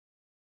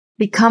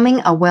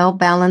Becoming a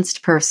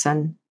Well-Balanced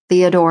Person,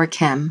 Theodore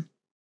Kem.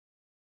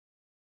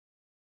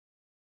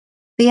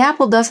 The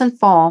apple doesn't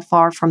fall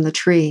far from the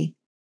tree.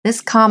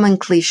 This common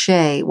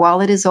cliché, while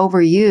it is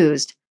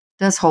overused,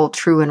 does hold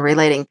true in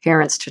relating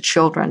parents to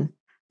children.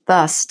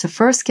 Thus, to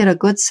first get a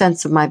good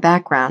sense of my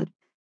background,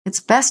 it's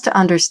best to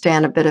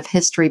understand a bit of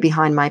history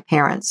behind my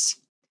parents.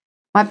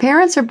 My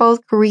parents are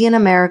both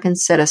Korean-American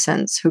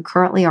citizens who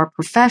currently are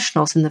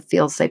professionals in the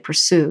fields they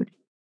pursued.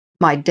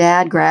 My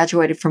dad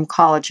graduated from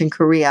college in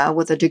Korea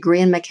with a degree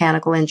in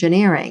mechanical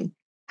engineering.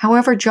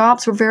 However,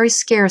 jobs were very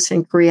scarce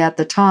in Korea at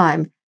the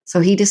time, so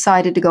he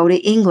decided to go to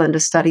England to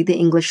study the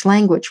English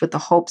language with the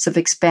hopes of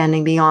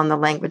expanding beyond the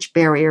language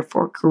barrier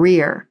for a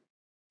career.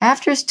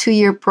 After his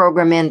 2-year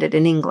program ended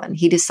in England,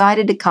 he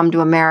decided to come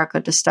to America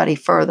to study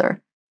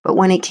further, but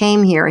when he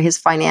came here, his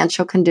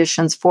financial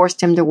conditions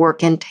forced him to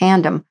work in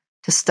tandem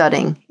to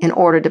studying in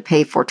order to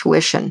pay for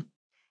tuition.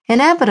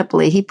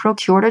 Inevitably, he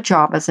procured a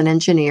job as an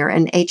engineer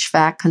in an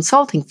HVAC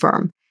consulting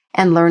firm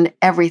and learned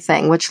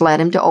everything, which led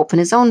him to open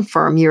his own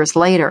firm years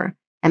later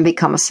and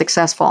become a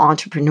successful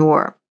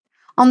entrepreneur.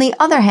 On the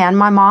other hand,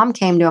 my mom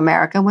came to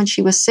America when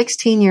she was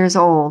 16 years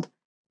old.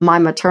 My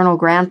maternal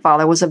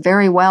grandfather was a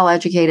very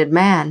well-educated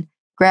man,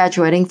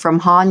 graduating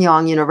from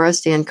Hyangi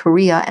University in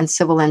Korea in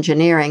civil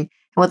engineering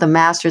and with a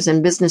master's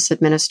in business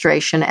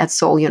administration at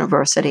Seoul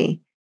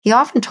University. He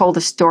often told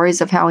us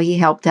stories of how he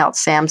helped out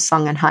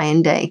Samsung and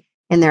Hyundai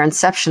in their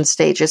inception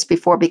stages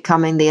before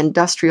becoming the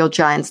industrial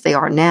giants they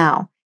are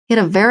now. He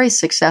had a very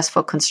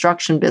successful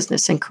construction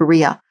business in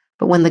Korea,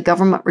 but when the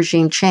government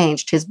regime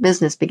changed, his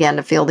business began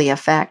to feel the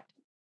effect.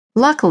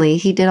 Luckily,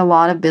 he did a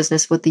lot of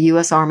business with the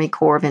U.S. Army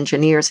Corps of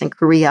Engineers in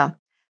Korea,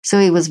 so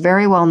he was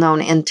very well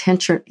known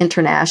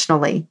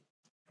internationally.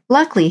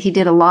 Luckily, he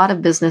did a lot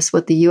of business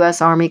with the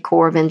U.S. Army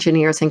Corps of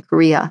Engineers in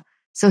Korea,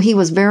 so he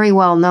was very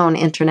well known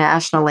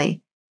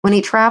internationally. When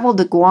he traveled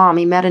to Guam,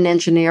 he met an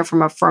engineer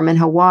from a firm in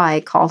Hawaii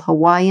called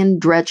Hawaiian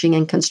Dredging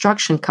and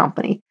Construction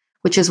Company,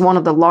 which is one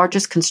of the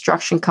largest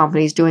construction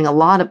companies doing a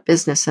lot of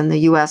business in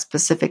the U.S.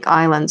 Pacific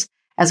Islands,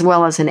 as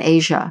well as in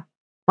Asia.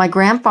 My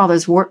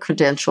grandfather's work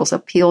credentials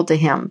appealed to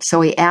him,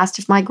 so he asked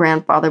if my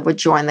grandfather would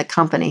join the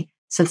company,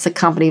 since the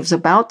company was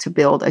about to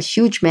build a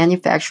huge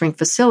manufacturing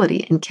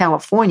facility in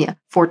California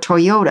for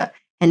Toyota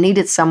and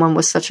needed someone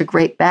with such a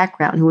great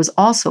background who was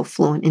also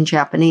fluent in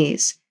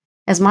Japanese.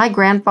 As my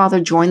grandfather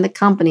joined the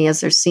company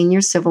as their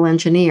senior civil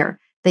engineer,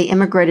 they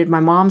immigrated my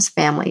mom's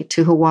family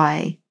to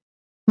Hawaii.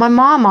 My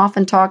mom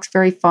often talks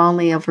very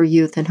fondly of her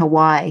youth in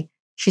Hawaii.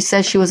 She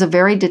says she was a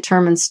very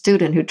determined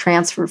student who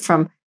transferred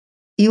from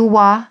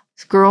Iowa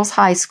Girls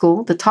High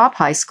School, the top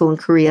high school in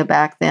Korea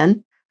back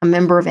then, a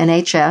member of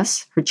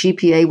NHS. Her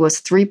GPA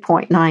was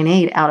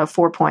 3.98 out of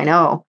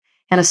 4.0,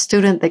 and a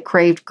student that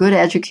craved good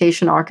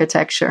education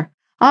architecture.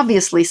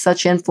 Obviously,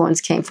 such influence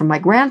came from my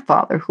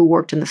grandfather, who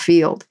worked in the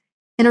field.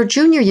 In her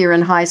junior year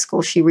in high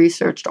school, she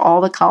researched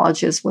all the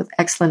colleges with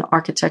excellent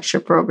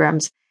architecture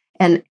programs,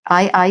 and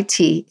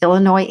IIT,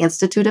 Illinois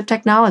Institute of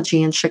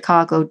Technology in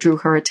Chicago, drew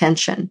her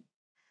attention.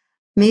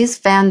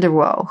 Mies van der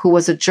Rohe, who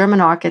was a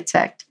German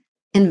architect,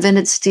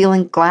 invented steel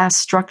and glass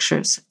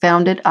structures,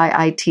 founded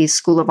IIT's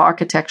School of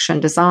Architecture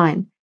and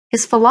Design.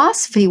 His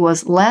philosophy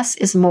was less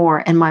is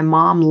more, and my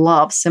mom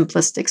loved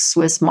simplistic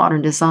Swiss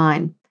modern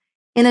design.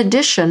 In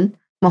addition,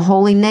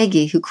 Moholy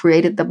Nagy, who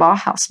created the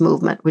Bauhaus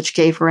movement, which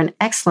gave her an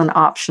excellent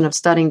option of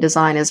studying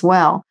design as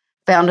well,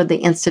 founded the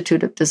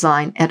Institute of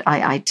Design at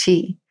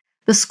IIT.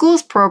 The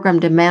school's program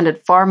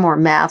demanded far more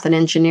math and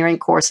engineering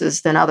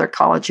courses than other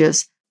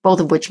colleges, both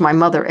of which my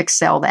mother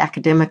excelled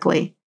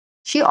academically.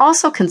 She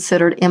also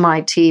considered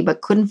MIT,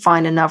 but couldn't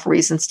find enough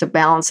reasons to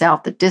balance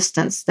out the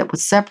distance that would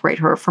separate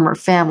her from her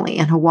family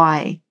in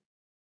Hawaii.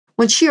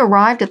 When she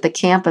arrived at the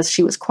campus,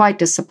 she was quite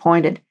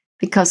disappointed,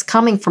 because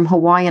coming from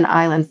Hawaiian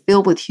Island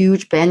filled with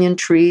huge banyan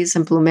trees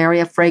and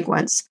plumeria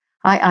fragrance,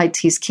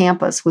 IIT's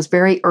campus was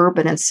very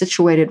urban and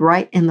situated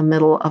right in the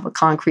middle of a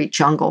concrete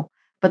jungle.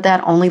 But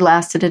that only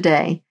lasted a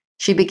day.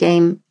 She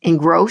became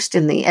engrossed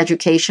in the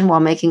education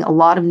while making a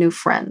lot of new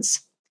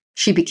friends.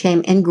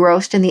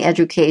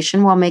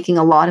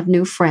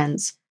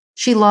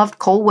 She loved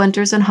cold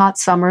winters and hot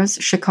summers,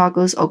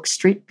 Chicago's Oak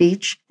Street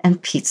Beach,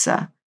 and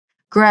pizza.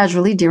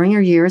 Gradually, during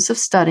her years of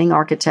studying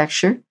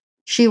architecture,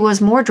 she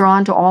was more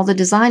drawn to all the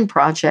design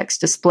projects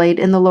displayed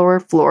in the lower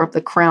floor of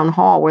the Crown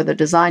Hall where the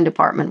design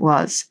department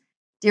was.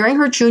 During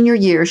her junior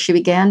year, she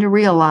began to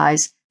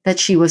realize that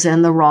she was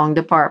in the wrong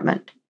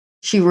department.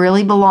 She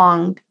really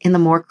belonged in the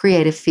more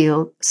creative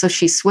field, so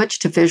she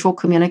switched to visual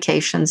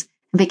communications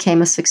and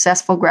became a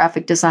successful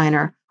graphic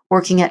designer,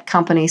 working at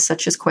companies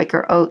such as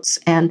Quaker Oats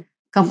and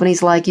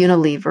companies like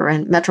Unilever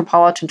and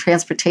Metropolitan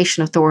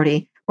Transportation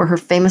Authority, where her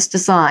famous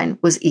design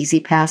was Easy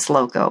Pass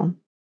logo.